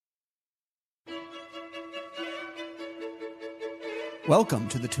Welcome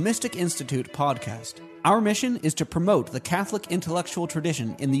to the Thomistic Institute podcast. Our mission is to promote the Catholic intellectual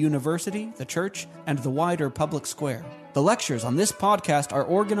tradition in the university, the church, and the wider public square. The lectures on this podcast are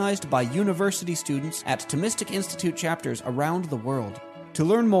organized by university students at Thomistic Institute chapters around the world. To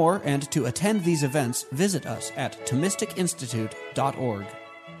learn more and to attend these events, visit us at ThomisticInstitute.org.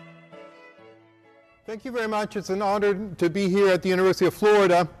 Thank you very much. It's an honor to be here at the University of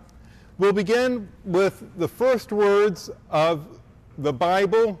Florida. We'll begin with the first words of the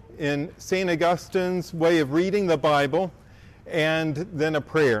Bible in St. Augustine's way of reading the Bible, and then a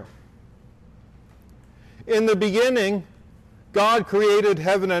prayer. In the beginning, God created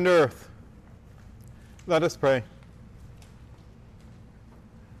heaven and earth. Let us pray.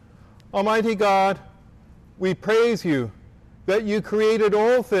 Almighty God, we praise you that you created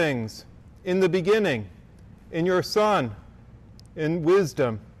all things in the beginning, in your Son, in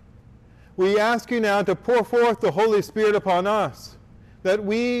wisdom. We ask you now to pour forth the Holy Spirit upon us, that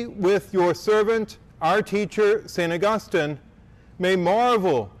we, with your servant, our teacher, St. Augustine, may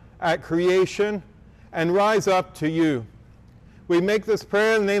marvel at creation and rise up to you. We make this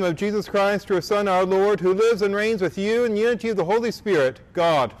prayer in the name of Jesus Christ, your Son, our Lord, who lives and reigns with you in unity of the Holy Spirit,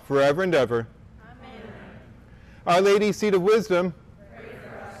 God, forever and ever. Amen. Our Lady, seat of wisdom, Pray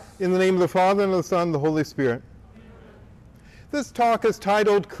for us. in the name of the Father, and of the Son, and the Holy Spirit. This talk is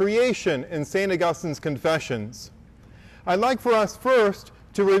titled Creation in St. Augustine's Confessions. I'd like for us first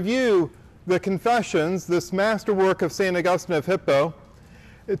to review the Confessions, this masterwork of St. Augustine of Hippo,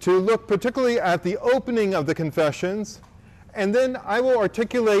 to look particularly at the opening of the Confessions, and then I will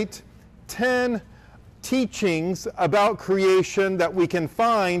articulate 10 teachings about creation that we can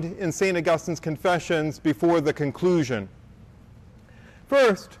find in St. Augustine's Confessions before the conclusion.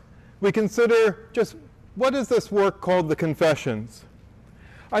 First, we consider just what is this work called the Confessions?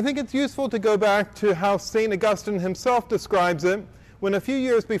 I think it's useful to go back to how St. Augustine himself describes it when a few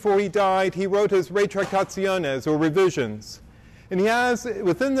years before he died, he wrote his Retractationes, or revisions. And he has,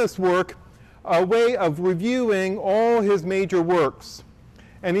 within this work, a way of reviewing all his major works.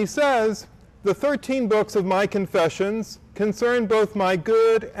 And he says, the 13 books of my Confessions concern both my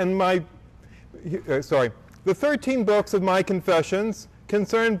good and my... the 13 books of my Confessions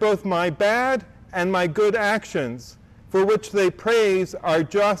concern both my bad and my good actions, for which they praise our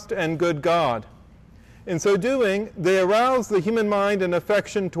just and good God. In so doing, they arouse the human mind and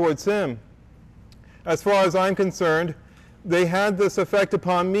affection towards him. As far as I'm concerned, they had this effect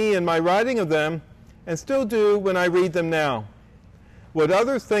upon me in my writing of them, and still do when I read them now. What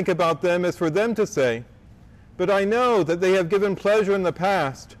others think about them is for them to say, but I know that they have given pleasure in the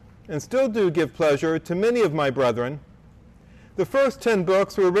past, and still do give pleasure to many of my brethren. The first 10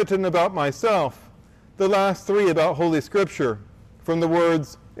 books were written about myself, the last 3 about Holy Scripture, from the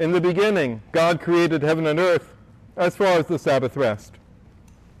words, in the beginning, God created heaven and earth, as far as the Sabbath rest.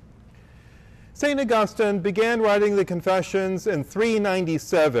 St. Augustine began writing the Confessions in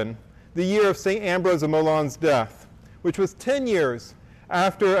 397, the year of St. Ambrose of Milan's death, which was 10 years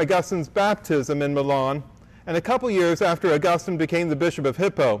after Augustine's baptism in Milan, and a couple years after Augustine became the Bishop of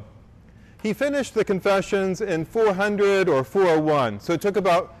Hippo. He finished the Confessions in 400 or 401, so it took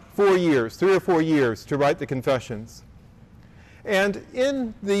about 4 years, 3 or 4 years, to write the Confessions. And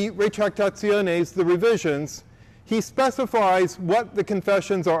in the Retractationes, the revisions, he specifies what the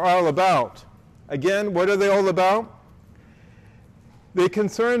Confessions are all about. Again, what are they all about? They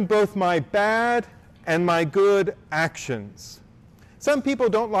concern both my bad and my good actions. Some people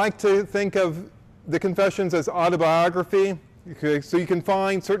don't like to think of the Confessions as autobiography. Okay, so you can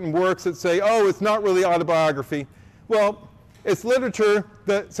find certain works that say, oh, it's not really autobiography. Well, it's literature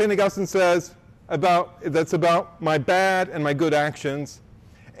that St. Augustine says that's about my bad and my good actions,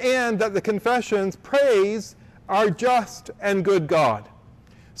 and that the Confessions praise our just and good God.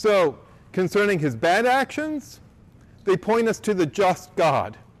 So, concerning his bad actions, they point us to the just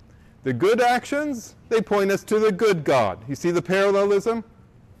God. The good actions, they point us to the good God. You see the parallelism?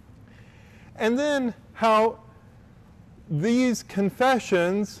 And then how these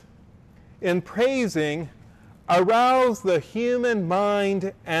confessions, in praising, arouse the human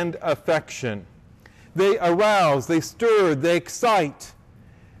mind and affection. They arouse, they stir, they excite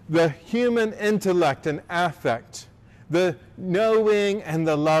the human intellect and affect, the knowing and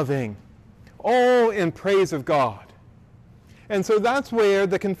the loving, all in praise of God. And so that's where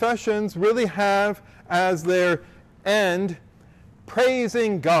the Confessions really have as their end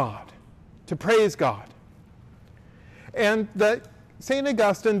praising God, to praise God. And that St.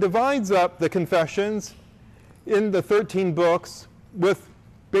 Augustine divides up the Confessions in the 13 books with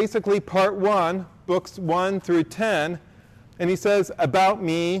basically part 1, books 1 through 10, and he says, about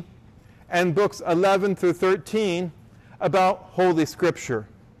me, and books 11 through 13, about Holy Scripture.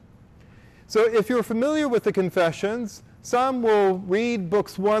 So if you're familiar with the Confessions, some will read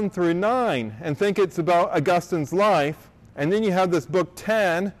books 1 through 9 and think it's about Augustine's life, and then you have this book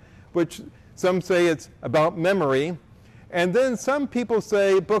 10, which some say it's about memory, and then some people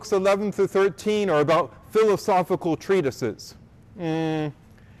say books 11 through 13 are about philosophical treatises.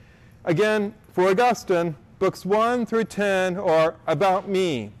 Again, for Augustine, books 1 through 10 are about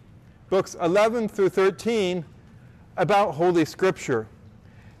me. Books 11 through 13 about Holy Scripture.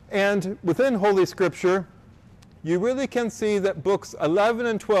 And within Holy Scripture, you really can see that books 11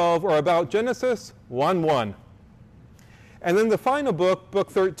 and 12 are about Genesis 1:1. And then the final book,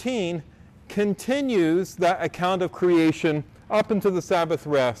 book 13, continues that account of creation up into the Sabbath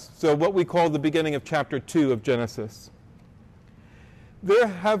rest, so what we call the beginning of chapter 2 of Genesis. There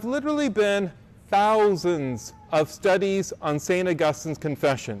have literally been thousands of studies on St. Augustine's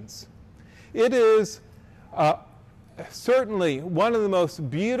Confessions. It is certainly one of the most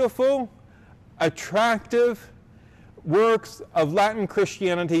beautiful, attractive works of Latin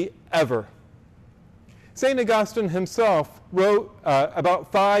Christianity ever. St. Augustine himself wrote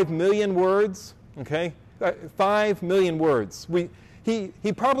about 5 million words, okay? 5 million words.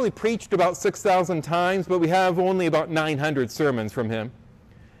 He probably preached about 6,000 times, but we have only about 900 sermons from him.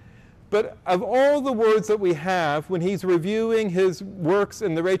 But of all the words that we have when he's reviewing his works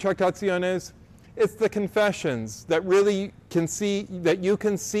in the Retractationes, it's the Confessions that really you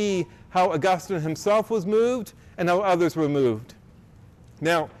can see how Augustine himself was moved and how others were moved.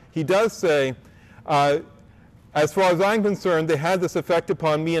 Now, he does say, as far as I'm concerned, they had this effect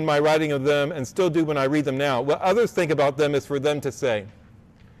upon me in my writing of them and still do when I read them now. What others think about them is for them to say.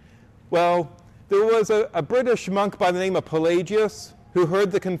 Well, there was a British monk by the name of Pelagius who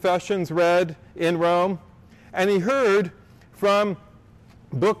heard the Confessions read in Rome, and he heard from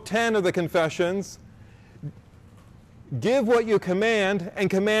book 10 of the Confessions, give what you command and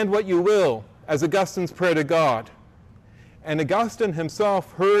command what you will, as Augustine's prayer to God. And Augustine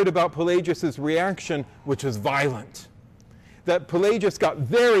himself heard about Pelagius' reaction, which was violent. That Pelagius got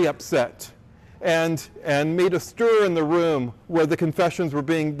very upset and made a stir in the room where the Confessions were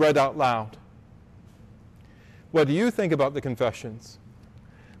being read out loud. What do you think about the Confessions?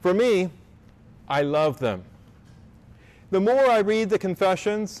 For me, I love them. The more I read the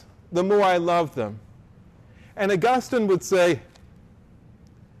Confessions, the more I love them. And Augustine would say,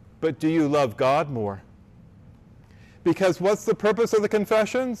 but do you love God more? Because what's the purpose of the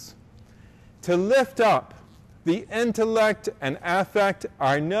Confessions? To lift up the intellect and affect,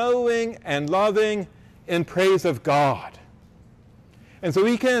 our knowing and loving in praise of God. And so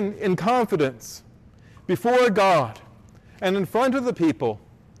we can, in confidence, before God and in front of the people,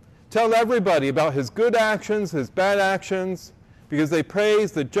 tell everybody about his good actions, his bad actions, because they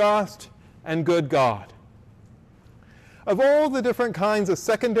praise the just and good God. Of all the different kinds of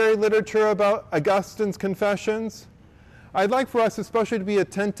secondary literature about Augustine's Confessions, I'd like for us especially to be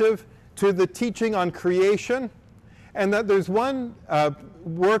attentive to the teaching on creation, and that there's one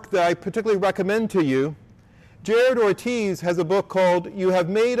work that I particularly recommend to you. Jared Ortiz has a book called You Have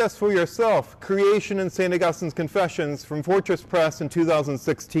Made Us for Yourself, Creation in St. Augustine's Confessions from Fortress Press in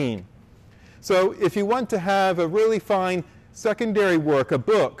 2016. So if you want to have a really fine secondary work, a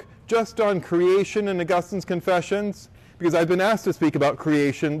book, just on creation in Augustine's Confessions, because I've been asked to speak about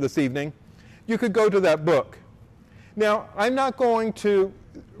creation this evening, you could go to that book. Now, I'm not going to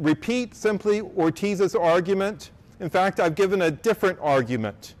repeat simply Ortiz's argument. In fact, I've given a different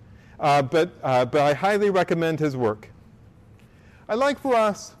argument. But I highly recommend his work. I'd like for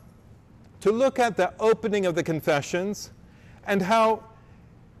us to look at the opening of the Confessions and how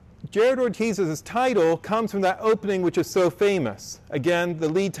Jared Ortiz's title comes from that opening which is so famous. Again, the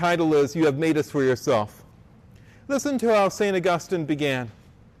lead title is You Have Made Us for Yourself. Listen to how St. Augustine began.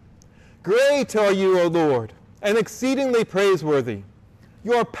 Great are you, O Lord, and exceedingly praiseworthy.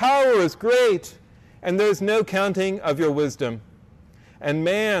 Your power is great, and there is no counting of your wisdom. And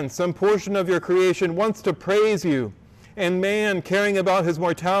man, some portion of your creation, wants to praise you. And man, caring about his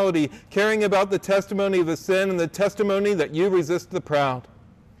mortality, caring about the testimony of his sin and the testimony that you resist the proud.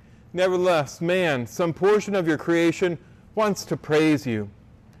 Nevertheless, man, some portion of your creation, wants to praise you.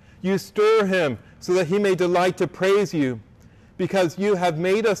 You stir him so that he may delight to praise you, because you have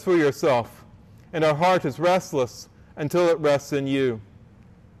made us for yourself, and our heart is restless until it rests in you.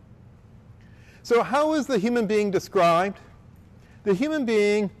 So how is the human being described? The human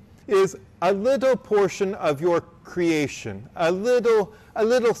being is a little portion of your creation, a little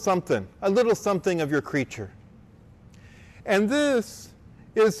something of your creature. And this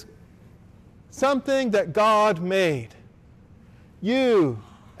is something that God made. You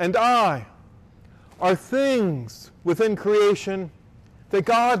and I are things within creation that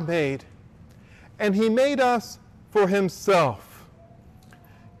God made. And he made us for himself.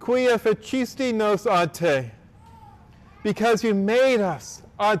 Quia fecisti nos ad te. Because you made us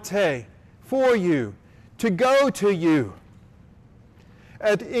ad te, for you, to go to you.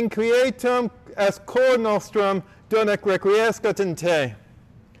 Et inquietum est cor nostrum donec requiescat in te.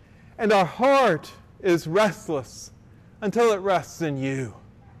 And our heart is restless until it rests in you.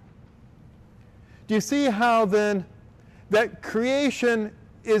 Do you see how then that creation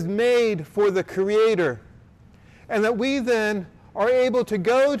is made for the Creator, and that we then are able to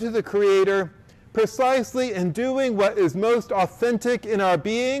go to the Creator precisely in doing what is most authentic in our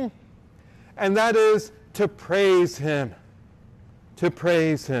being, and that is to praise Him. To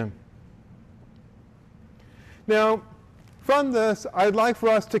praise Him. Now, from this, I'd like for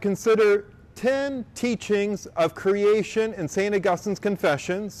us to consider 10 teachings of creation in St. Augustine's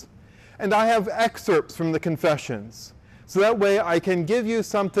Confessions, and I have excerpts from the Confessions. So that way I can give you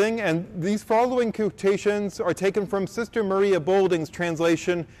something, and these following quotations are taken from Sister Maria Bolding's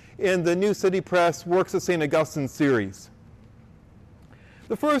translation in the New City Press Works of St. Augustine series.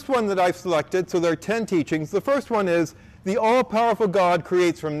 The first one that I've selected, so there are 10 teachings. The first one is, the all-powerful God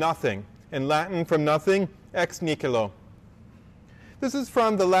creates from nothing. In Latin, from nothing, ex nihilo. This is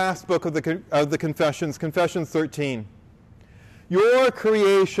from the last book of the Confessions, Confessions 13. Your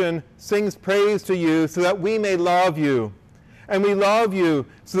creation sings praise to you so that we may love you. And we love you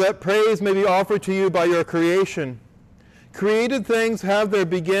so that praise may be offered to you by your creation. Created things have their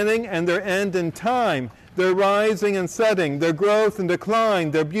beginning and their end in time, their rising and setting, their growth and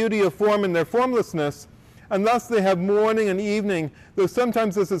decline, their beauty of form and their formlessness, and thus they have morning and evening, though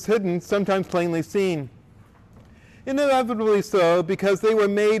sometimes this is hidden, sometimes plainly seen. Inevitably so, because they were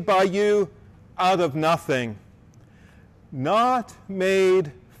made by you out of nothing, not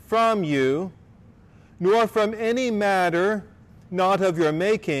made from you, nor from any matter not of your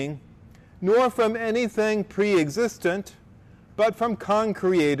making, nor from anything pre-existent, but from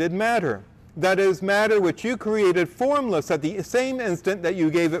concreated matter. That is, matter which you created formless at the same instant that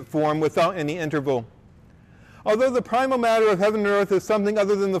you gave it form without any interval. Although the primal matter of heaven and earth is something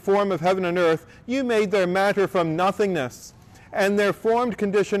other than the form of heaven and earth, you made their matter from nothingness, and their formed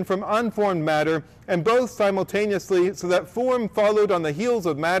condition from unformed matter, and both simultaneously, so that form followed on the heels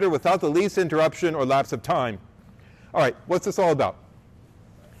of matter without the least interruption or lapse of time. All right, what's this all about?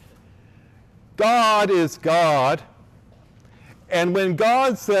 God is God, and when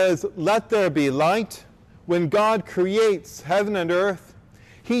God says, let there be light, when God creates heaven and earth,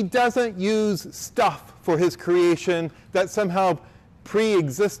 He doesn't use stuff for His creation that somehow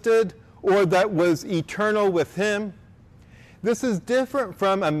pre-existed or that was eternal with Him. This is different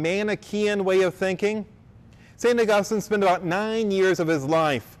from a Manichaean way of thinking. St. Augustine spent about 9 years of his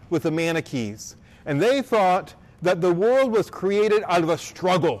life with the Manichees, and they thought that the world was created out of a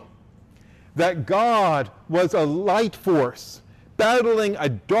struggle, that God was a light force battling a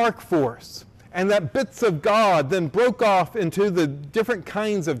dark force, and that bits of God then broke off into the different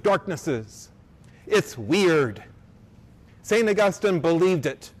kinds of darknesses. It's weird. St. Augustine believed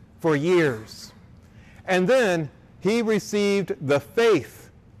it for years. And then he received the faith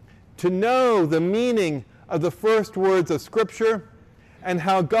to know the meaning of the first words of Scripture and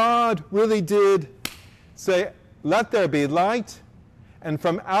how God really did say, let there be light, and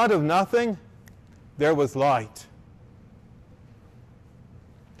from out of nothing there was light.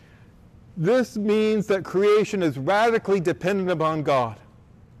 This means that creation is radically dependent upon God.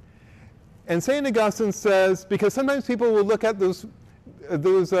 And St. Augustine says, because sometimes people will look at those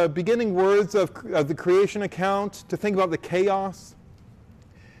beginning words of the creation account to think about the chaos.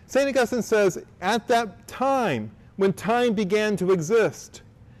 St. Augustine says, at that time, when time began to exist,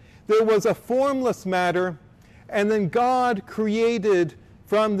 there was a formless matter, and then God created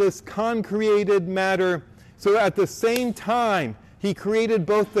from this concreated matter. So at the same time, He created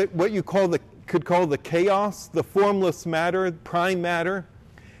both what you could call the chaos, the formless matter, prime matter,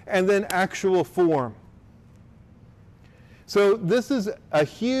 and then actual form. So this is a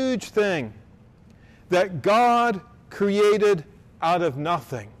huge thing, that God created out of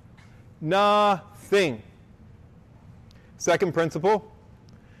nothing. Nothing. Second principle,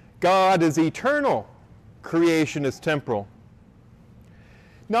 God is eternal. Creation is temporal.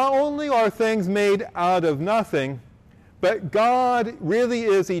 Not only are things made out of nothing, but God really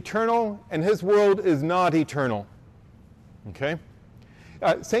is eternal, and His world is not eternal. Okay?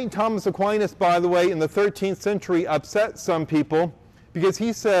 St. Thomas Aquinas, by the way, in the 13th century upset some people because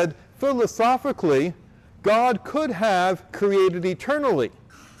he said, philosophically, God could have created eternally.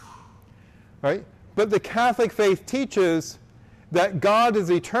 Right? But the Catholic faith teaches that God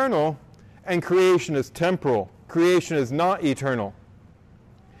is eternal, and creation is temporal. Creation is not eternal.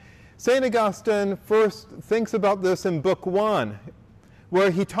 St. Augustine first thinks about this in Book 1,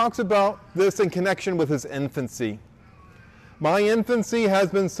 where he talks about this in connection with his infancy. My infancy has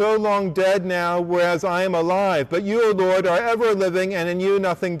been so long dead now, whereas I am alive. But you, O Lord, are ever living, and in you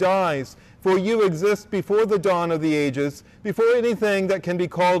nothing dies. For you exist before the dawn of the ages, before anything that can be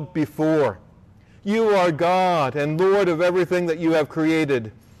called before. You are God and Lord of everything that you have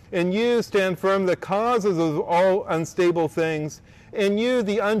created. In you stand firm the causes of all unstable things. In you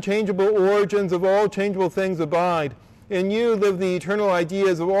the unchangeable origins of all changeable things abide. In you live the eternal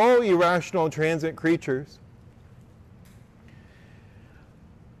ideas of all irrational transient creatures.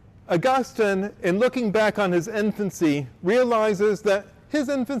 Augustine, in looking back on his infancy, realizes that his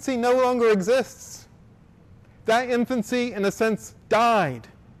infancy no longer exists. That infancy, in a sense, died.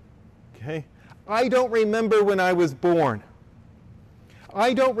 Okay? I don't remember when I was born.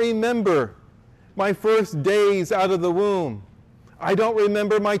 I don't remember my first days out of the womb. I don't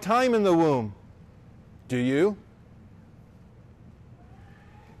remember my time in the womb. Do you?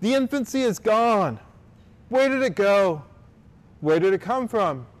 The infancy is gone. Where did it go? Where did it come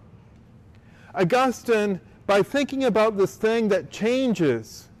from? Augustine, by thinking about this thing that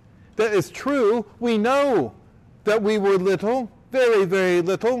changes, that is true, we know that we were little, very, very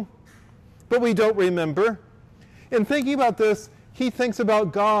little, but we don't remember. In thinking about this, he thinks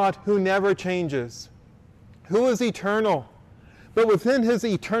about God who never changes, who is eternal, but within his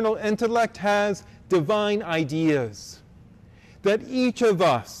eternal intellect has divine ideas, that each of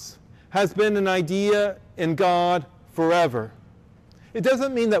us has been an idea in God forever. It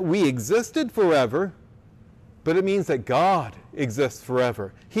doesn't mean that we existed forever, but it means that God exists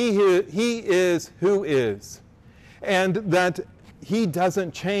forever. He is who is, and that he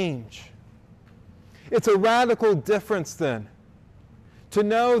doesn't change. It's a radical difference then, to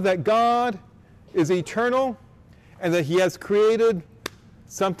know that God is eternal and that he has created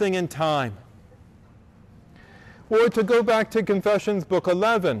something in time. Or to go back to Confessions, Book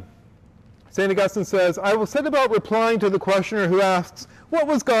 11, St. Augustine says, I will set about replying to the questioner who asks, what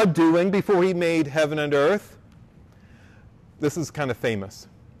was God doing before he made heaven and earth? This is kind of famous.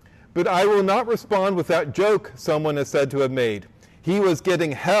 But I will not respond with that joke someone is said to have made. He was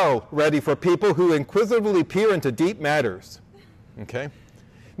getting hell ready for people who inquisitively peer into deep matters. Okay?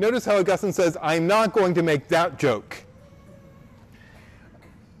 Notice how Augustine says, I'm not going to make that joke.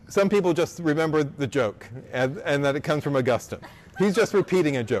 Some people just remember the joke and that it comes from Augustine. He's just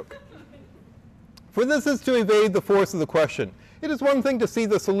repeating a joke. For this is to evade the force of the question. It is one thing to see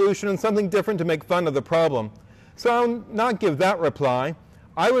the solution and something different to make fun of the problem. So I'll not give that reply.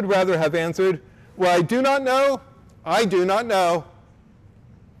 I would rather have answered, what I do not know, I do not know.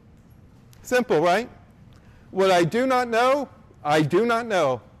 Simple, right? What I do not know, I do not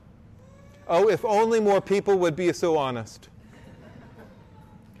know. Oh, if only more people would be so honest.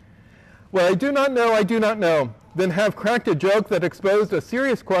 What I do not know, I do not know. Then have cracked a joke that exposed a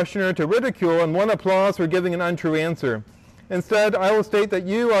serious questioner to ridicule and won applause for giving an untrue answer. Instead, I will state that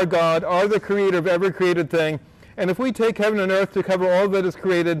you, our God, are the creator of every created thing, and if we take heaven and earth to cover all that is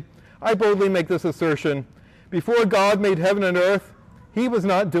created, I boldly make this assertion. Before God made heaven and earth, he was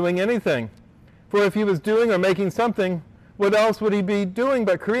not doing anything. For if he was doing or making something, what else would he be doing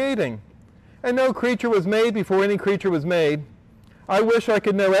but creating? And no creature was made before any creature was made. I wish I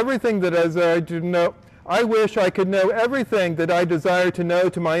could know everything that I do know. I wish I could know everything that I desire to know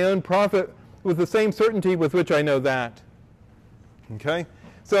to my own profit with the same certainty with which I know that. Okay?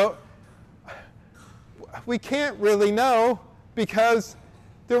 So, we can't really know because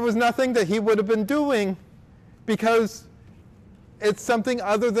there was nothing that he would have been doing because it's something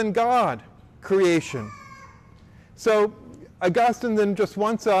other than God, creation. So, Augustine then just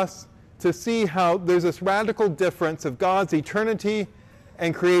wants us to see how there's this radical difference of God's eternity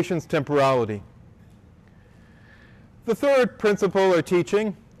and creation's temporality. The third principle or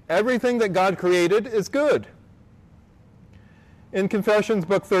teaching, everything that God created is good. In Confessions,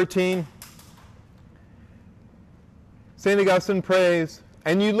 Book 13, St. Augustine prays,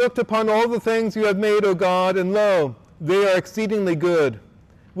 and you looked upon all the things you have made, O God, and lo, they are exceedingly good.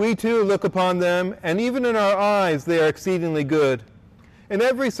 We too look upon them, and even in our eyes they are exceedingly good. In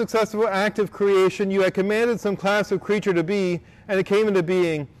every successful act of creation you had commanded some class of creature to be, and it came into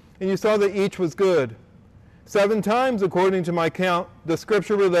being, and you saw that each was good. 7 times, according to my count, the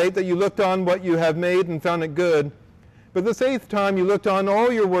Scripture relate that you looked on what you have made and found it good. But this 8th time you looked on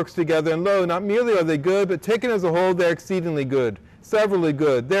all your works together, and lo, not merely are they good, but taken as a whole they are exceedingly good, severally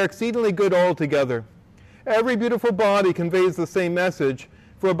good. They are exceedingly good altogether. Every beautiful body conveys the same message,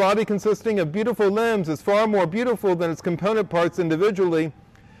 for a body consisting of beautiful limbs is far more beautiful than its component parts individually,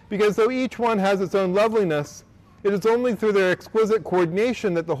 because though each one has its own loveliness, it is only through their exquisite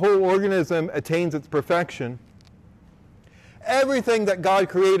coordination that the whole organism attains its perfection. Everything that God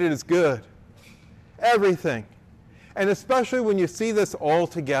created is good. Everything. And especially when you see this all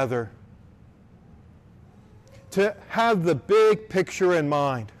together. To have the big picture in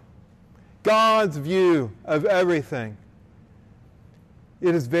mind. God's view of everything.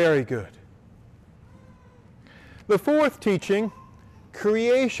 It is very good. The fourth teaching,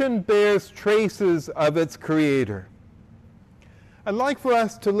 creation bears traces of its creator. I'd like for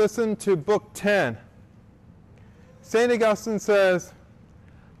us to listen to Book 10. St. Augustine says,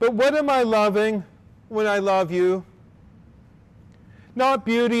 "But what am I loving when I love you? Not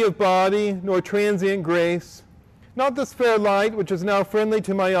beauty of body, nor transient grace, not this fair light which is now friendly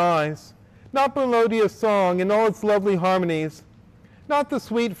to my eyes, not melodious song in all its lovely harmonies, not the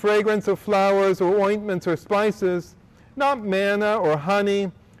sweet fragrance of flowers or ointments or spices, not manna or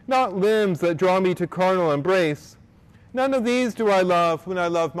honey, not limbs that draw me to carnal embrace. None of these do I love when I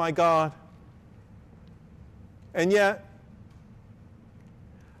love my God. And yet,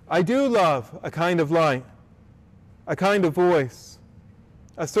 I do love a kind of light, a kind of voice,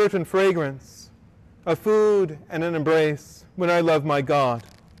 a certain fragrance, a food and an embrace when I love my God.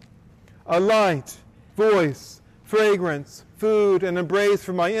 A light, voice, fragrance, food, and embrace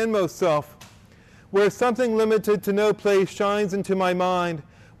from my inmost self, where something limited to no place shines into my mind,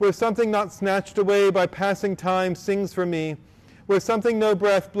 where something not snatched away by passing time sings for me, where something no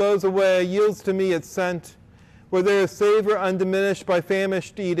breath blows away yields to me its scent, where there is savor undiminished by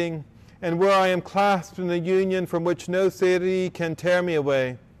famished eating, and where I am clasped in a union from which no satiety can tear me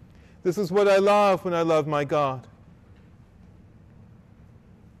away. This is what I love when I love my God."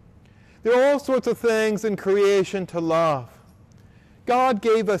 There are all sorts of things in creation to love. God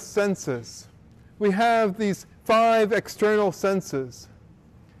gave us senses. We have these 5 external senses.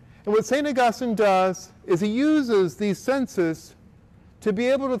 And what St. Augustine does is he uses these senses to be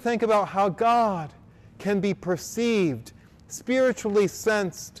able to think about how God can be perceived, spiritually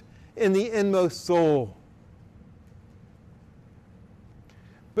sensed in the inmost soul.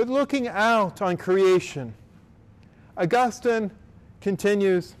 But looking out on creation, Augustine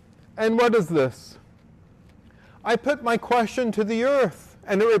continues, "And what is this? I put my question to the earth,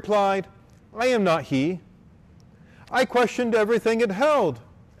 and it replied, I am not he. I questioned everything it held,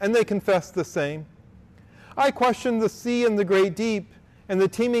 and they confessed the same. I questioned the sea and the great deep, and the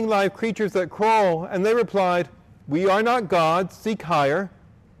teeming live creatures that crawl, and they replied, we are not gods, seek higher.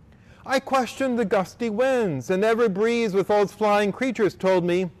 I questioned the gusty winds, and every breeze with all its flying creatures told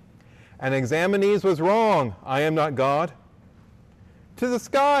me, Anaximenes was wrong, I am not God. To the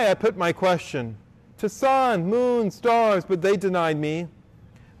sky I put my question, to sun, moon, stars, but they denied me.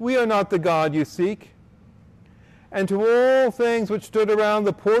 We are not the God you seek. And to all things which stood around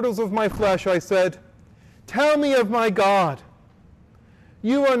the portals of my flesh I said, tell me of my God.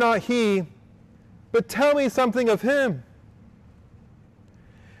 You are not he, but tell me something of him.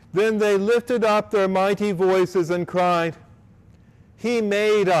 Then they lifted up their mighty voices and cried, he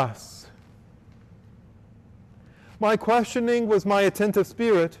made us. My questioning was my attentive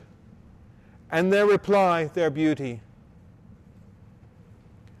spirit, and their reply, their beauty.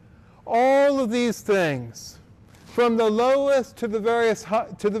 All of these things, from the lowest to the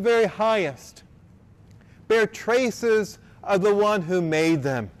very highest, bear traces of the one who made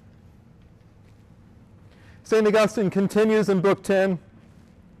them. St. Augustine continues in Book 10,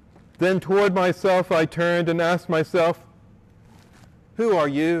 then toward myself I turned and asked myself, who are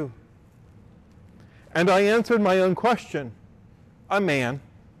you? And I answered my own question, a man.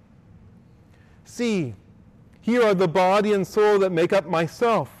 See, here are the body and soul that make up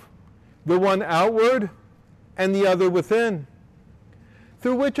myself, the one outward and the other within.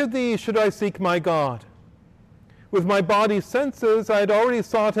 Through which of these should I seek my God? With my body's senses, I had already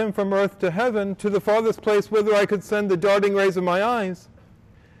sought him from earth to heaven, to the farthest place whither I could send the darting rays of my eyes.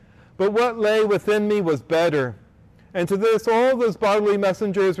 But what lay within me was better, and to this all those bodily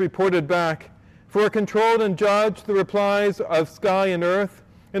messengers reported back, for it controlled and judged the replies of sky and earth,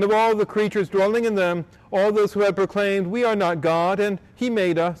 and of all the creatures dwelling in them, all those who had proclaimed, we are not God, and he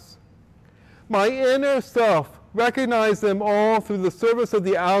made us. My inner self recognized them all through the service of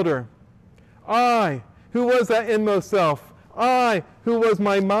the outer. I, who was that inmost self, I, who was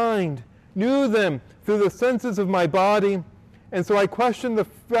my mind, knew them through the senses of my body, and so I questioned the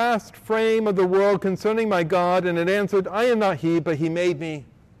vast frame of the world concerning my God, and it answered, I am not he, but he made me.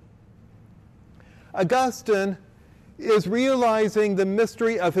 Augustine is realizing the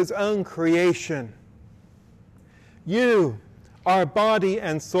mystery of his own creation. You are body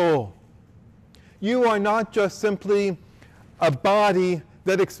and soul. You are not just simply a body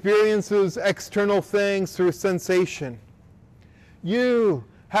that experiences external things through sensation. You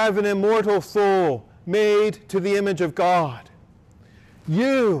have an immortal soul made to the image of God.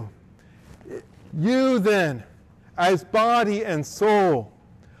 You then, as body and soul,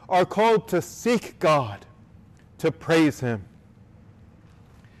 are called to seek God, to praise Him.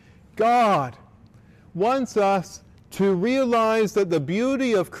 God wants us to realize that the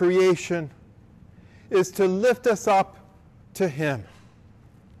beauty of creation is to lift us up to Him.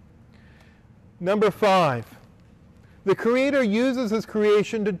 Number 5, the Creator uses His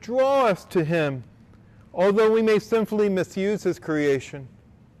creation to draw us to Him, although we may sinfully misuse His creation.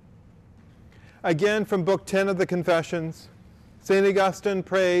 Again, from Book 10 of the Confessions, St. Augustine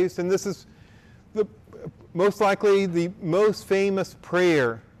prays, and this is most likely the most famous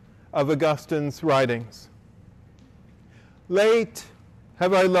prayer of Augustine's writings. Late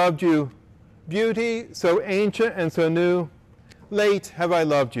have I loved you, beauty so ancient and so new, late have I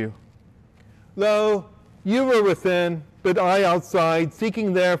loved you. Lo, you were within, but I outside,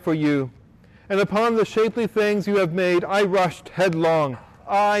 seeking there for you. And upon the shapely things you have made, I rushed headlong,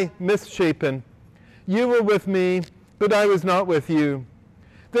 I misshapen. You were with me, but I was not with you.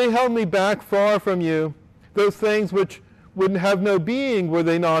 They held me back far from you, those things which would have no being were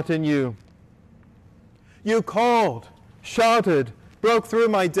they not in you. You called, shouted, broke through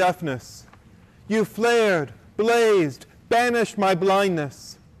my deafness. You flared, blazed, banished my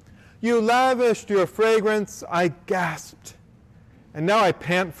blindness. You lavished your fragrance, I gasped, and now I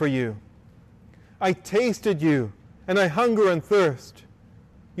pant for you. I tasted you, and I hunger and thirst.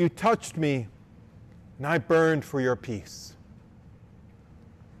 You touched me, and I burned for your peace.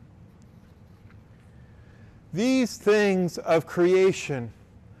 These things of creation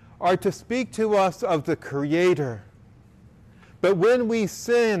are to speak to us of the Creator. But when we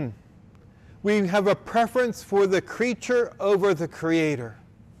sin, we have a preference for the creature over the Creator.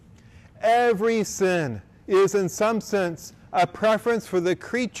 Every sin is, in some sense, a preference for the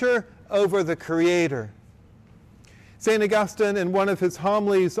creature over the Creator. St. Augustine, in one of his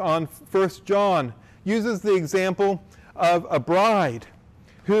homilies on 1 John, uses the example of a bride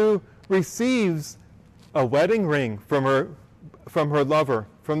who receives a wedding ring from her lover,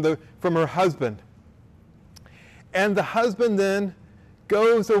 from her husband. And the husband then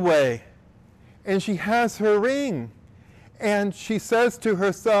goes away, and she has her ring, and she says to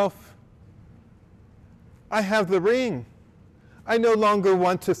herself, I have the ring. I no longer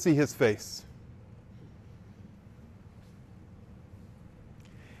want to see his face.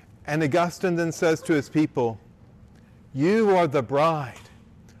 And Augustine then says to his people, you are the bride.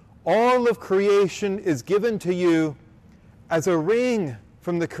 All of creation is given to you as a ring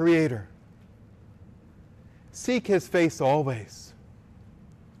from the Creator. Seek His face always.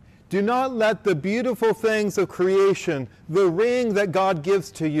 Do not let the beautiful things of creation, the ring that God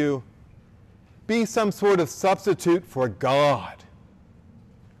gives to you, be some sort of substitute for God.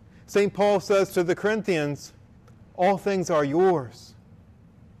 St. Paul says to the Corinthians, all things are yours.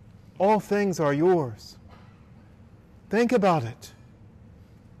 All things are yours. Think about it.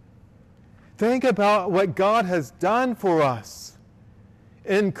 Think about what God has done for us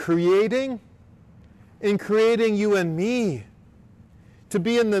in creating you and me, to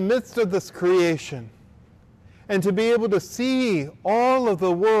be in the midst of this creation and to be able to see all of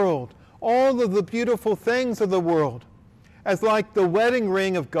the world, all of the beautiful things of the world, as like the wedding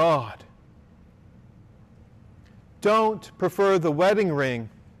ring of God. Don't prefer the wedding ring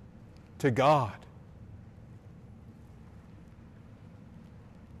to God.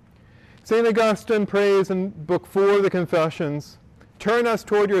 St. Augustine prays in Book 4 of the Confessions, turn us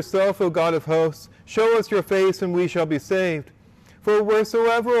toward yourself, O God of hosts, show us your face and we shall be saved. For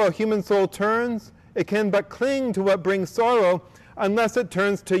wheresoever a human soul turns, it can but cling to what brings sorrow, unless it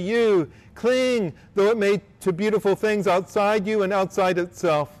turns to you. Cling, though it may, to beautiful things outside you and outside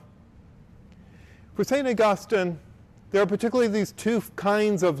itself. For St. Augustine, there are particularly these two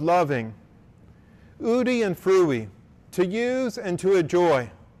kinds of loving, udi and frui, to use and to enjoy.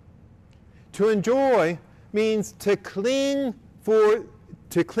 To enjoy means to cling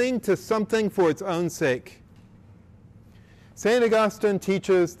to something for its own sake. St. Augustine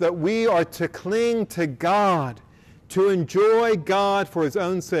teaches that we are to cling to God, to enjoy God for His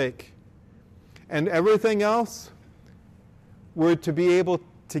own sake. And everything else, we're to be able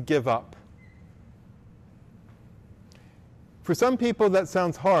to give up. For some people that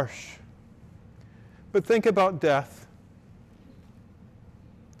sounds harsh, but think about death.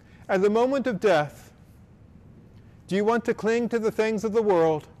 At the moment of death, do you want to cling to the things of the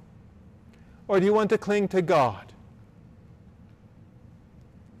world, or do you want to cling to God?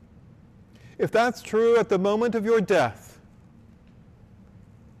 If that's true at the moment of your death,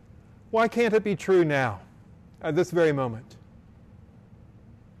 Why can't it be true now, at this very moment?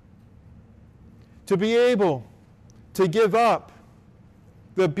 To be able to give up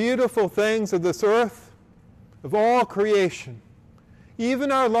the beautiful things of this earth, of all creation,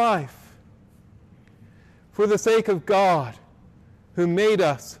 even our life, for the sake of God who made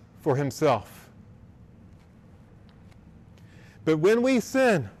us for himself. But when we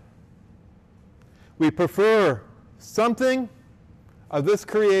sin, we prefer something of this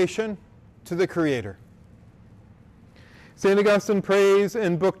creation to the Creator. St. Augustine prays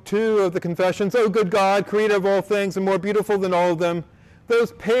in Book 2 of the Confessions, "O good God, creator of all things and more beautiful than all of them,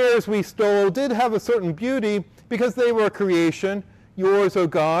 those pears we stole did have a certain beauty because they were a creation, yours, O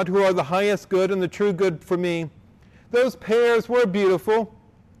God, who are the highest good and the true good for me. Those pears were beautiful,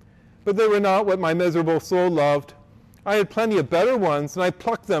 but they were not what my miserable soul loved. I had plenty of better ones, and I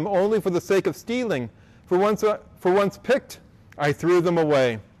plucked them only for the sake of stealing. For once picked, I threw them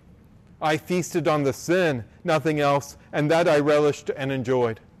away. I feasted on the sin, nothing else, and that I relished and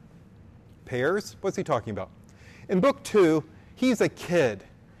enjoyed." Pears? What's he talking about? In Book 2, he's a kid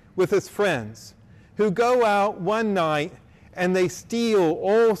with his friends who go out one night and they steal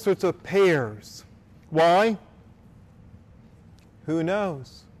all sorts of pears. Why? Who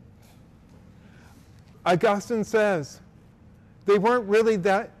knows? Augustine says they weren't really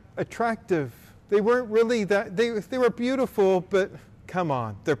that attractive. They weren't really that, they were beautiful, but come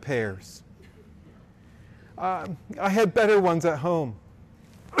on, they're pears. I had better ones at home.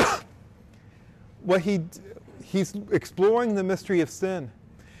 He's exploring the mystery of sin.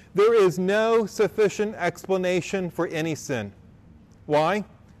 There is no sufficient explanation for any sin. Why?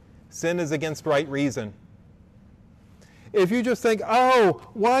 Sin is against right reason. If you just think, oh,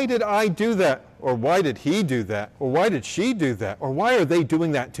 why did I do that? Or why did he do that? Or why did she do that? Or why are they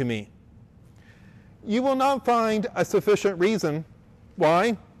doing that to me? You will not find a sufficient reason.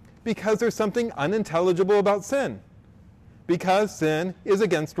 Why? Because there's something unintelligible about sin. Because sin is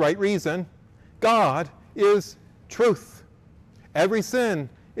against right reason. God is truth. Every sin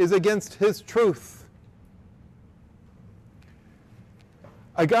is against his truth.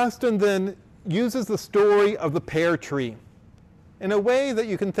 Augustine then uses the story of the pear tree in a way that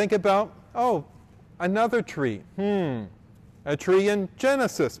you can think about, oh, another tree. A tree in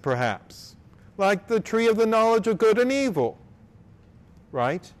Genesis, perhaps. Like the tree of the knowledge of good and evil.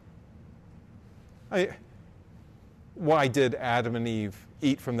 Right? Why did Adam and Eve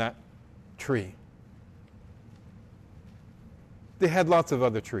eat from that tree? They had lots of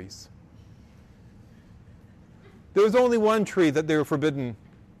other trees. There was only one tree that they were forbidden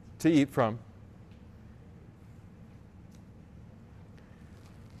to eat from.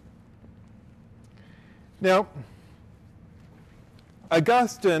 Now,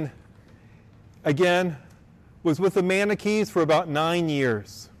 Augustine, again, was with the Manichees for about 9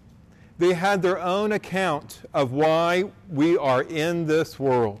 years. They had their own account of why we are in this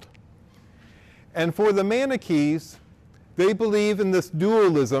world. And for the Manichees, they believe in this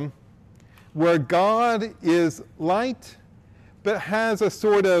dualism where God is light but has a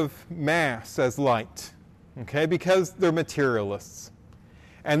sort of mass as light, okay, because they're materialists.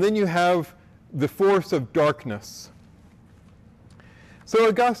 And then you have the force of darkness. So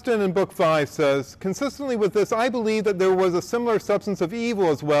Augustine in Book 5 says, consistently with this, I believe that there was a similar substance of evil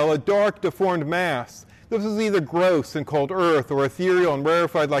as well, a dark, deformed mass. This was either gross and called earth, or ethereal and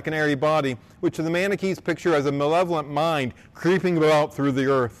rarefied like an airy body, which the Manichees picture as a malevolent mind creeping about through the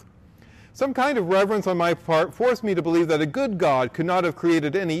earth. Some kind of reverence on my part forced me to believe that a good God could not have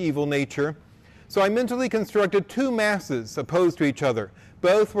created any evil nature. So I mentally constructed two masses opposed to each other.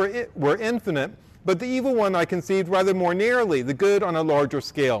 Both were infinite, but the evil one I conceived rather more narrowly, the good on a larger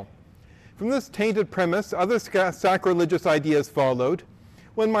scale. From this tainted premise, other sacrilegious ideas followed.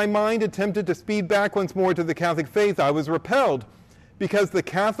 When my mind attempted to speed back once more to the Catholic faith, I was repelled, because the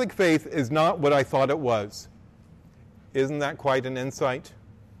Catholic faith is not what I thought it was. Isn't that quite an insight?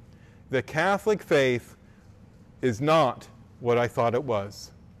 The Catholic faith is not what I thought it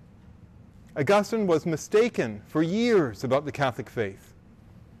was. Augustine was mistaken for years about the Catholic faith.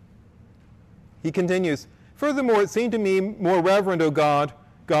 He continues, furthermore, it seemed to me more reverent, O God,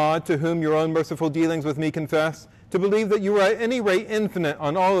 God, to whom your own merciful dealings with me confess, to believe that you were at any rate infinite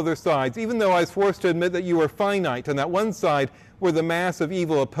on all other sides, even though I was forced to admit that you were finite on that one side where the mass of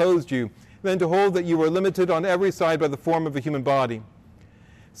evil opposed you, than to hold that you were limited on every side by the form of a human body.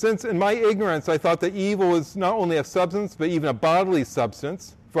 Since in my ignorance I thought that evil was not only a substance, but even a bodily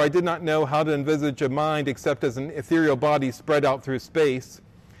substance, for I did not know how to envisage a mind except as an ethereal body spread out through space,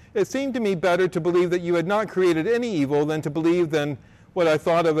 it seemed to me better to believe that you had not created any evil than to believe that what I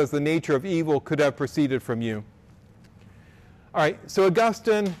thought of as the nature of evil could have proceeded from you. All right, so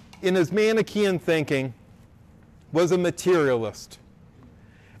Augustine in his Manichaean thinking, was a materialist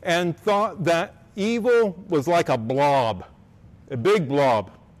and thought that evil was like a blob, a big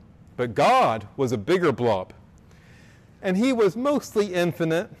blob, but God was a bigger blob. And he was mostly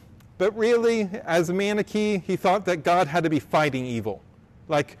infinite, but really, as a Manichae, he thought that God had to be fighting evil.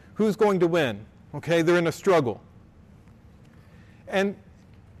 Like, who's going to win? Okay, they're in a struggle. And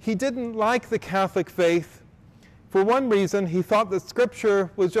he didn't like the Catholic faith. For one reason, he thought that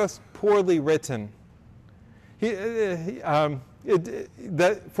Scripture was just poorly written. That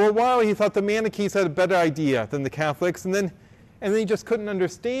for a while, he thought the Manichaees had a better idea than the Catholics, and then he just couldn't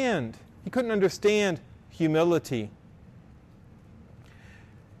understand. He couldn't understand humility.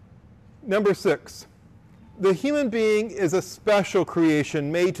 Number 6, the human being is a special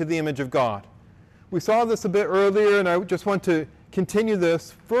creation made to the image of God. We saw this a bit earlier, and I just want to continue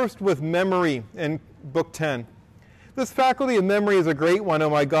this first with memory in Book 10. This faculty of memory is a great one, O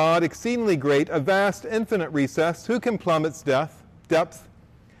my God, exceedingly great, a vast, infinite recess. Who can plumb its depth?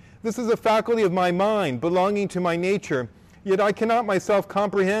 This is a faculty of my mind, belonging to my nature, yet I cannot myself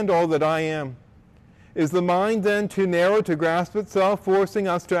comprehend all that I am. Is the mind then too narrow to grasp itself, forcing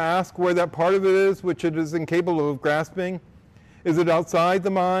us to ask where that part of it is which it is incapable of grasping? Is it outside the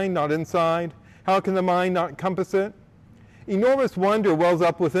mind, not inside? How can the mind not compass it? Enormous wonder wells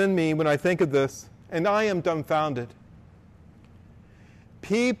up within me when I think of this, and I am dumbfounded.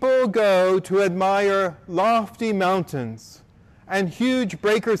 People go to admire lofty mountains and huge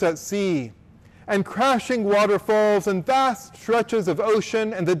breakers at sea and crashing waterfalls and vast stretches of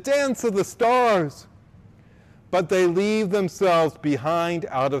ocean and the dance of the stars, but they leave themselves behind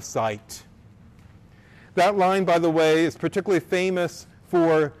out of sight. That line, by the way, is particularly famous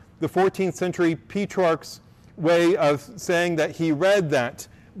for the 14th century Petrarch's way of saying that he read that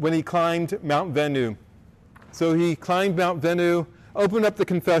when he climbed Mount Venu. So he climbed Mount Venu, opened up the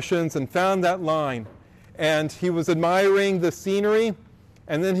Confessions, and found that line. And he was admiring the scenery,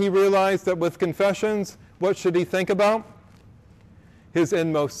 and then he realized that with Confessions, what should he think about? His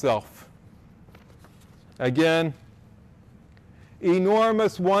inmost self. Again,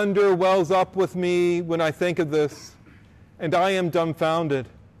 enormous wonder wells up with me when I think of this, and I am dumbfounded.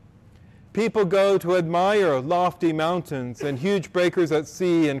 People go to admire lofty mountains and huge breakers at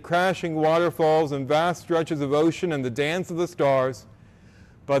sea and crashing waterfalls and vast stretches of ocean and the dance of the stars,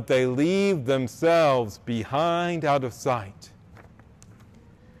 but they leave themselves behind out of sight.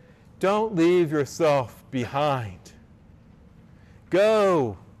 Don't leave yourself behind.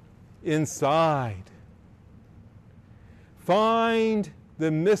 Go inside. Find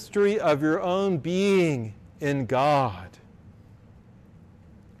the mystery of your own being in God.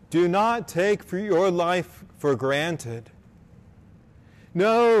 Do not take your life for granted.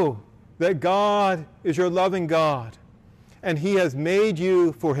 Know that God is your loving God, and He has made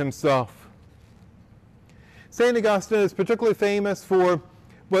you for Himself. St. Augustine is particularly famous for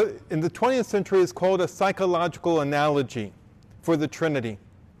what in the 20th century is called a psychological analogy for the Trinity.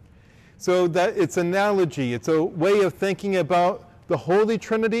 So that it's analogy, it's a way of thinking about the Holy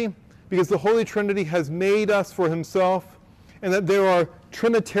Trinity, because the Holy Trinity has made us for Himself, and that there are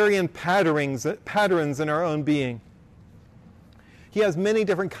Trinitarian patterns in our own being. He has many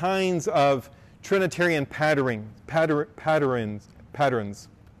different kinds of Trinitarian patterns.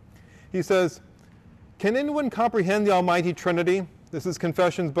 He says, can anyone comprehend the Almighty Trinity? This is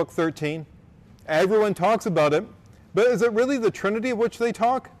Confessions, Book 13. Everyone talks about it, but is it really the Trinity of which they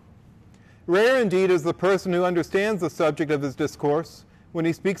talk? Rare indeed is the person who understands the subject of his discourse when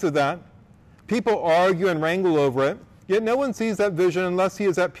he speaks of that. People argue and wrangle over it, yet no one sees that vision unless he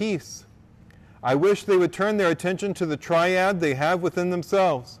is at peace. I wish they would turn their attention to the triad they have within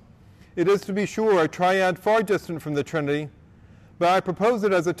themselves. It is, to be sure, a triad far distant from the Trinity, but I propose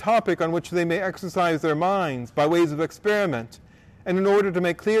it as a topic on which they may exercise their minds by ways of experiment, and in order to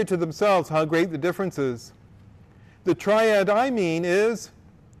make clear to themselves how great the difference is. The triad I mean is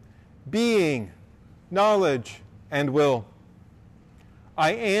being, knowledge, and will.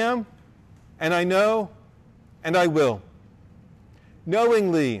 I am, and I know, and I will.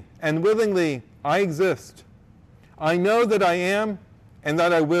 Knowingly and willingly, I exist. I know that I am, and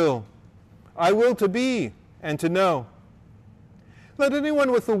that I will. I will to be, and to know. Let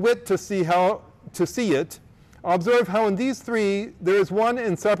anyone with the wit to see it, observe how in these three there is one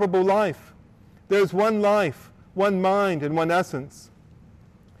inseparable life. There is one life, one mind, and one essence.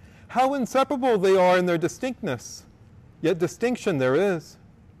 How inseparable they are in their distinctness, yet distinction there is.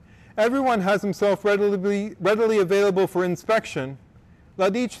 Everyone has himself readily available for inspection.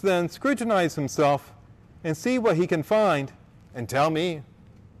 Let each then scrutinize himself and see what he can find, and tell me.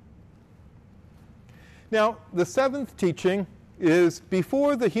 Now, the seventh teaching is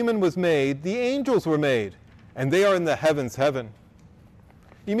before the human was made, the angels were made, and they are in the heavens heaven.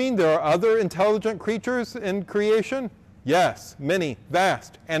 You mean there are other intelligent creatures in creation? Yes, many,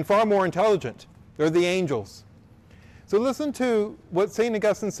 vast, and far more intelligent. They're the angels. So listen to what St.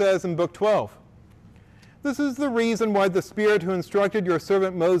 Augustine says in Book 12. This is the reason why the Spirit who instructed your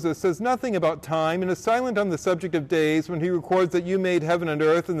servant Moses says nothing about time and is silent on the subject of days when he records that you made heaven and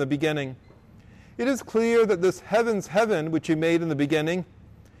earth in the beginning. It is clear that this heaven's heaven, which you made in the beginning,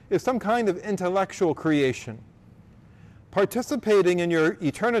 is some kind of intellectual creation. Participating in your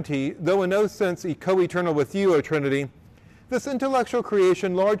eternity, though in no sense co-eternal with you, O Trinity, this intellectual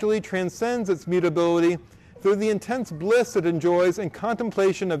creation largely transcends its mutability through the intense bliss it enjoys in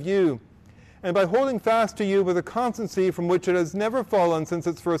contemplation of you, and by holding fast to you with a constancy from which it has never fallen since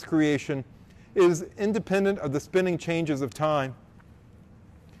its first creation, it is independent of the spinning changes of time.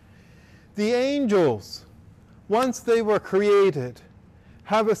 The angels, once they were created,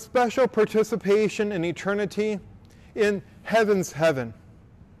 have a special participation in eternity in heaven's heaven.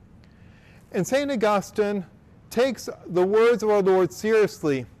 And St. Augustine takes the words of our Lord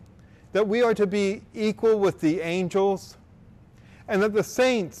seriously, that we are to be equal with the angels, and that the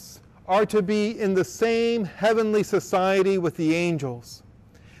saints are to be in the same heavenly society with the angels,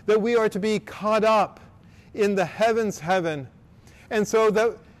 that we are to be caught up in the heavens heaven, and so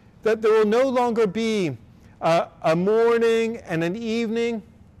that there will no longer be a morning and an evening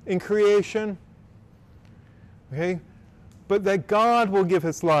in creation, okay? But that God will give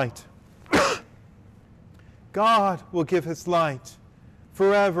his light. God will give his light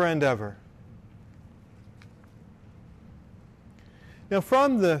forever and ever. Now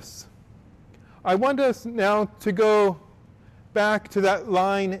from this, I want us now to go back to that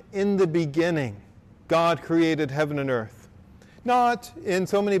line, in the beginning, God created heaven and earth. Not in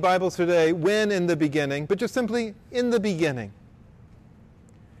so many Bibles today, when in the beginning, but just simply in the beginning.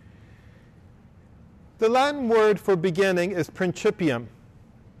 The Latin word for beginning is principium.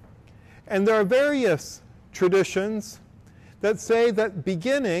 And there are various traditions that say that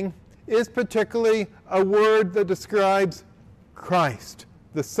beginning is particularly a word that describes Christ,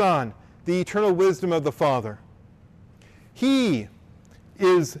 the Son, the eternal wisdom of the Father. He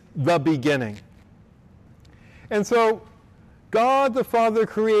is the beginning. And so God the Father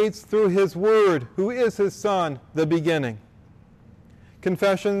creates through his Word, who is his Son, the beginning.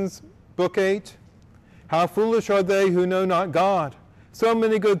 Confessions, Book 8. How foolish are they who know not God? So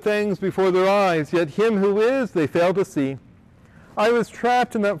many good things before their eyes, yet him who is they fail to see. I was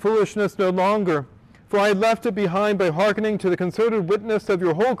trapped in that foolishness no longer, for I had left it behind by hearkening to the concerted witness of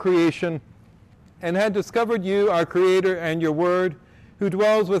your whole creation, and had discovered you, our Creator, and your Word, who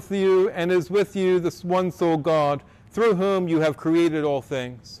dwells with you and is with you, this one sole God, through whom you have created all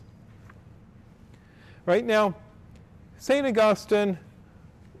things. Right now, St. Augustine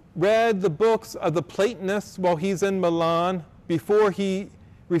read the books of the Platonists while he's in Milan, before he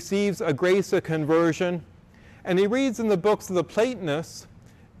receives a grace of conversion. And he reads in the books of the Platonists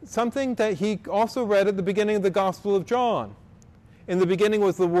something that he also read at the beginning of the Gospel of John. In the beginning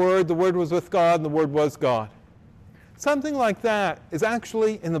was the Word was with God, and the Word was God. Something like that is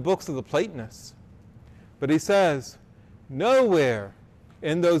actually in the books of the Platonists. But he says, nowhere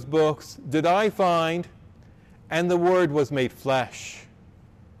in those books did I find, and the Word was made flesh.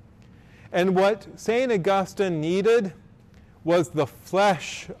 And what St. Augustine needed was the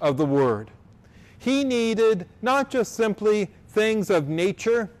flesh of the Word. He needed not just simply things of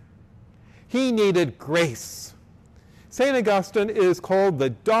nature, he needed grace. St. Augustine is called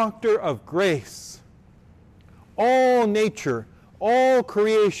the doctor of grace. All nature, all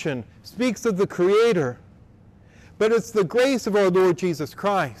creation speaks of the Creator, but it's the grace of our Lord Jesus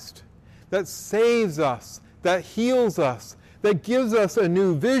Christ that saves us, that heals us, that gives us a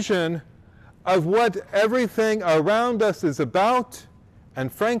new vision of what everything around us is about,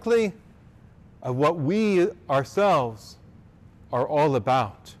 and frankly, of what we ourselves are all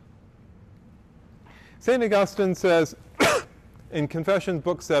about. St. Augustine says in Confessions,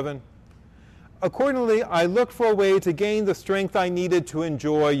 Book 7, accordingly, I looked for a way to gain the strength I needed to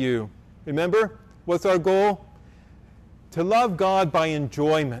enjoy you. Remember, what's our goal? To love God by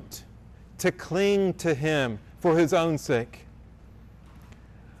enjoyment, to cling to him for his own sake.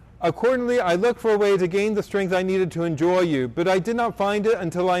 Accordingly, I looked for a way to gain the strength I needed to enjoy you, but I did not find it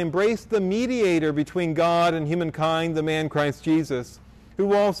until I embraced the mediator between God and humankind, the man Christ Jesus,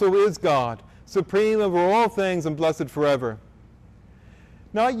 who also is God, supreme over all things and blessed forever.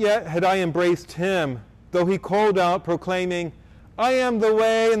 Not yet had I embraced him, though he called out, proclaiming, I am the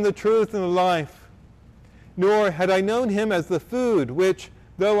way and the truth and the life. Nor had I known him as the food, which,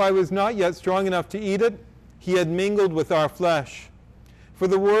 though I was not yet strong enough to eat it, he had mingled with our flesh. For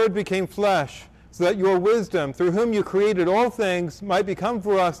the Word became flesh, so that your wisdom, through whom you created all things, might become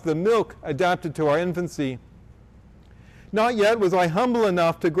for us the milk adapted to our infancy. Not yet was I humble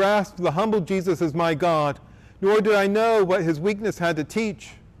enough to grasp the humble Jesus as my God, nor did I know what his weakness had to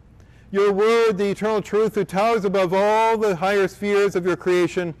teach. Your Word, the eternal truth, who towers above all the higher spheres of your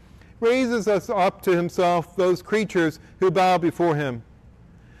creation, raises us up to himself, those creatures who bow before him.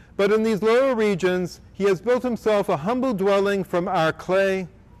 But in these lower regions, he has built himself a humble dwelling from our clay,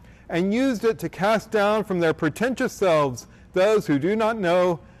 and used it to cast down from their pretentious selves those who do not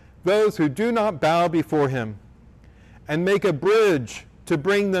know, those who do not bow before him, and make a bridge to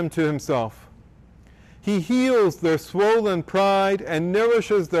bring them to himself. He heals their swollen pride and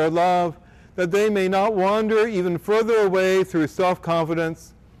nourishes their love, that they may not wander even further away through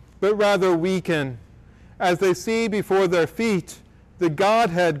self-confidence, but rather weaken, as they see before their feet the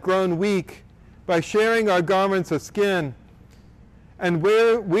Godhead grown weak by sharing our garments of skin, and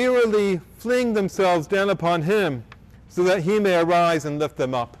wearily fling themselves down upon him, so that he may arise and lift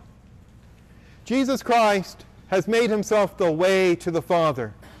them up. Jesus Christ has made himself the way to the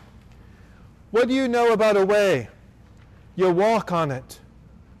Father. What do you know about a way? You walk on it.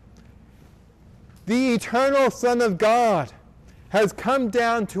 The eternal Son of God has come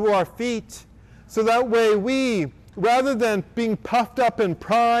down to our feet, so that way we, rather than being puffed up in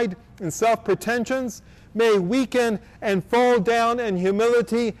pride and self-pretensions, may weaken and fall down in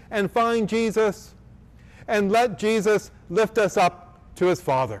humility and find Jesus, and let Jesus lift us up to his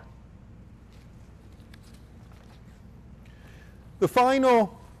Father. The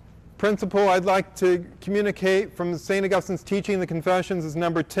final principle I'd like to communicate from St. Augustine's teaching in the Confessions is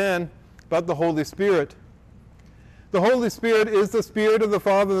number 10, about the Holy Spirit. The Holy Spirit is the Spirit of the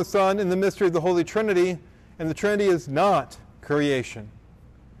Father and the Son in the mystery of the Holy Trinity, and the Trinity is not creation.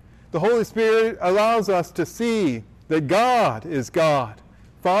 The Holy Spirit allows us to see that God is God,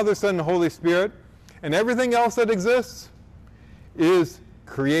 Father, Son, and Holy Spirit, and everything else that exists is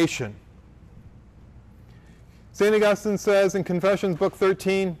creation. St. Augustine says in Confessions, Book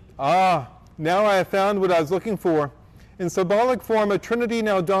 13, now I have found what I was looking for. In symbolic form, a Trinity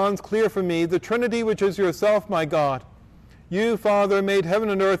now dawns clear for me, the Trinity which is yourself, my God. You, Father, made heaven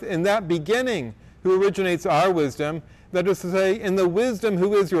and earth in that beginning who originates our wisdom, that is to say, in the wisdom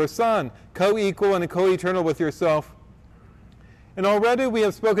who is your Son, co-equal and co-eternal with yourself. And already we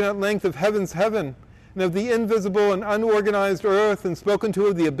have spoken at length of heaven's heaven, and of the invisible and unorganized earth, and spoken too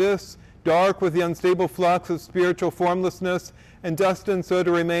of the abyss, dark with the unstable flux of spiritual formlessness, and destined so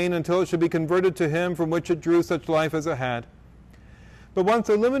to remain until it should be converted to him from which it drew such life as it had. But once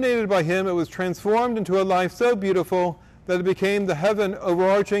eliminated by him, it was transformed into a life so beautiful that it became the heaven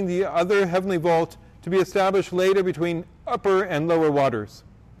overarching the other heavenly vault, to be established later between upper and lower waters.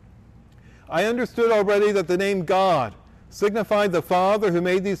 I understood already that the name God signified the Father who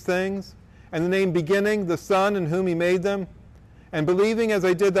made these things, and the name beginning, the Son in whom he made them. And believing as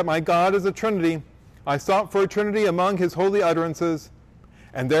I did that my God is a Trinity, I sought for a Trinity among his holy utterances,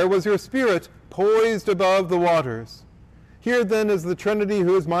 and there was your Spirit poised above the waters. Here then is the Trinity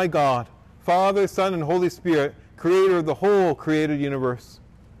who is my God, Father, Son, and Holy Spirit, creator of the whole created universe.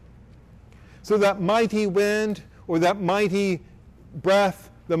 So that mighty wind, or that mighty breath,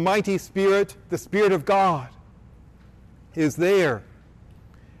 the mighty Spirit, the Spirit of God, is there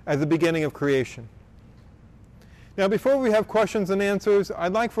at the beginning of creation. Now, before we have questions and answers,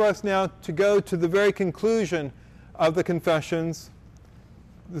 I'd like for us now to go to the very conclusion of the Confessions.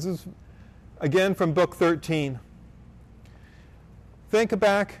 This is, again, from Book 13. Think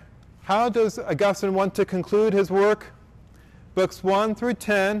back. How does Augustine want to conclude his work? Books 1 through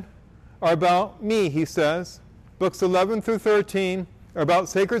 10 are about me, he says. Books 11 through 13 are about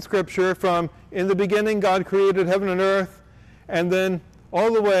sacred scripture, from in the beginning God created heaven and earth, and then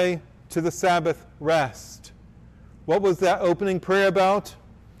all the way to the Sabbath rest. What was that opening prayer about?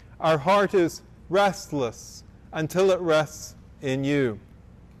 Our heart is restless until it rests in you.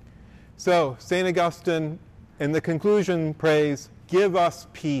 So, St. Augustine, in the conclusion, prays, give us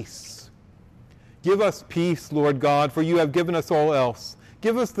peace. Give us peace, Lord God, for you have given us all else.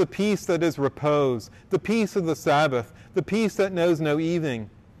 Give us the peace that is repose, the peace of the Sabbath, the peace that knows no evening.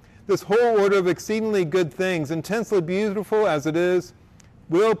 This whole order of exceedingly good things, intensely beautiful as it is,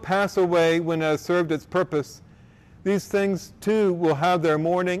 will pass away when it has served its purpose. These things, too, will have their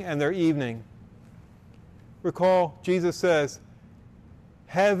morning and their evening. Recall, Jesus says,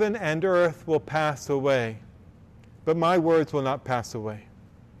 heaven and earth will pass away, but my words will not pass away.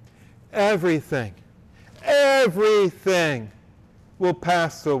 Everything will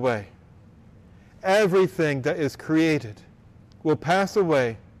pass away. Everything that is created will pass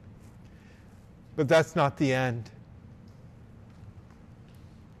away. But that's not the end.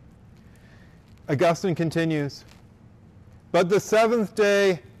 Augustine continues, "But the seventh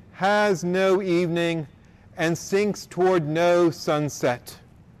day has no evening and sinks toward no sunset.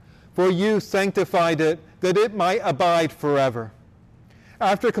 For you sanctified it, that it might abide forever.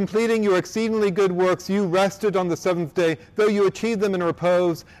 After completing your exceedingly good works, you rested on the seventh day, though you achieved them in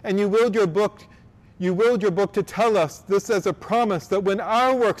repose, and you willed your book to tell us this as a promise that when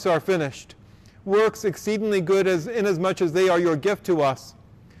our works are finished, works exceedingly good inasmuch as they are your gift to us,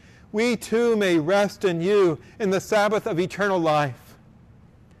 we too may rest in you in the Sabbath of eternal life.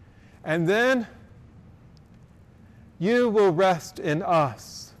 And then you will rest in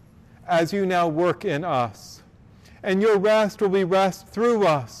us as you now work in us. And your rest will be rest through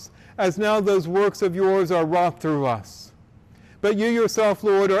us, as now those works of yours are wrought through us. But you yourself,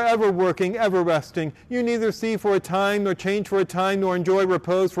 Lord, are ever working, ever resting. You neither see for a time, nor change for a time, nor enjoy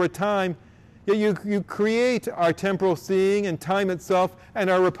repose for a time. Yet you create our temporal seeing and time itself, and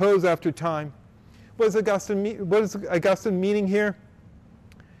our repose after time." What is Augustine meaning here?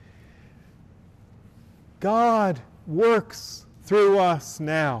 God works through us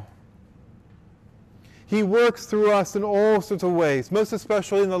now. He works through us in all sorts of ways, most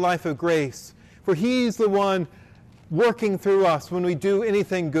especially in the life of grace, for He's the one working through us when we do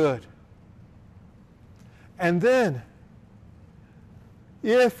anything good. And then,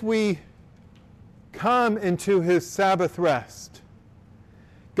 if we come into His Sabbath rest,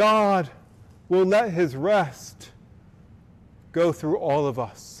 God will let His rest go through all of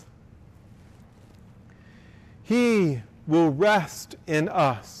us. He will rest in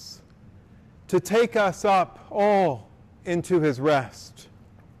us to take us up all into His rest.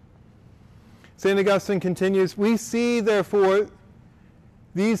 St. Augustine continues, "We see, therefore,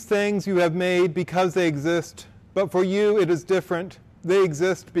 these things you have made because they exist, but for you it is different. They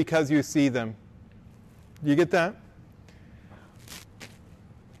exist because you see them." Do you get that?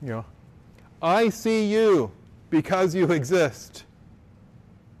 I see you because you exist.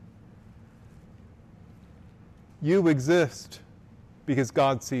 You exist because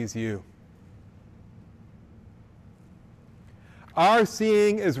God sees you. Our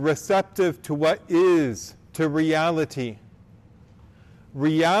seeing is receptive to what is, to reality.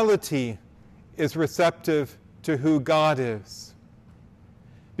 Reality is receptive to who God is.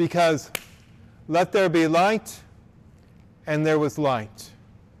 Because let there be light, and there was light.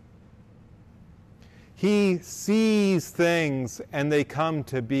 He sees things, and they come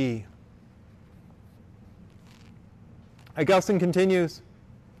to be. Augustine continues,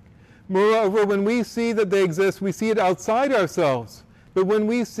 "Moreover, when we see that they exist, we see it outside ourselves. But when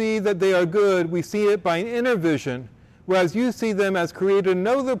we see that they are good, we see it by an inner vision, whereas you see them as created in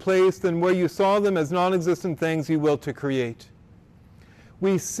no other place than where you saw them as non-existent things you will to create."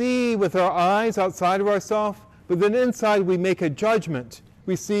 We see with our eyes outside of ourselves, but then inside we make a judgment.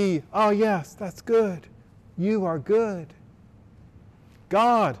 We see, oh yes, that's good. You are good.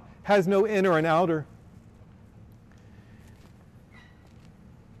 God has no inner and outer.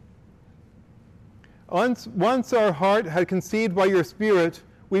 Once our heart had conceived by your Spirit,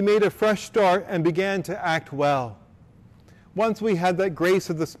 we made a fresh start and began to act well. Once we had that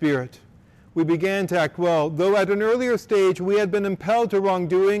grace of the Spirit, we began to act well, though at an earlier stage we had been impelled to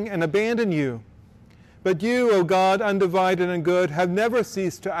wrongdoing and abandoned you. But you, O God, undivided and good, have never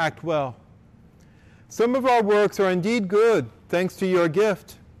ceased to act well. Some of our works are indeed good, thanks to your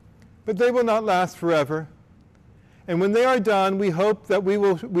gift, but they will not last forever. And when they are done, we hope that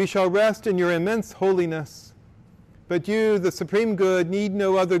we shall rest in your immense holiness. But you, the supreme good, need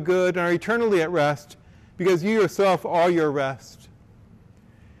no other good and are eternally at rest, because you yourself are your rest.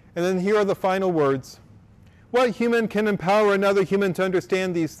 And then here are the final words. What human can empower another human to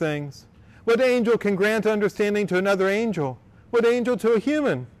understand these things? What angel can grant understanding to another angel? What angel to a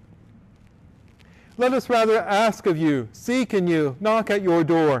human? Let us rather ask of you, seek in you, knock at your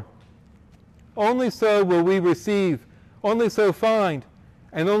door. Only so will we receive, only so find,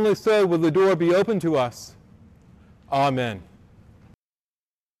 and only so will the door be open to us. Amen.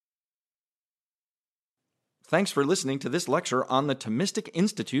 Thanks for listening to this lecture on the Thomistic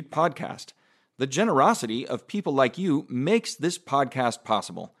Institute podcast. The generosity of people like you makes this podcast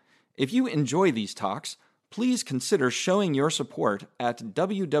possible. If you enjoy these talks, please consider showing your support at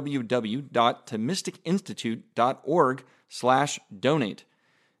www.thomisticinstitute.org/donate.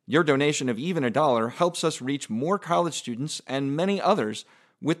 Your donation of even $1 helps us reach more college students and many others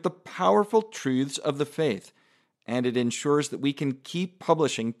with the powerful truths of the faith, and it ensures that we can keep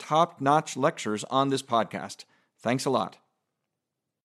publishing top-notch lectures on this podcast. Thanks a lot.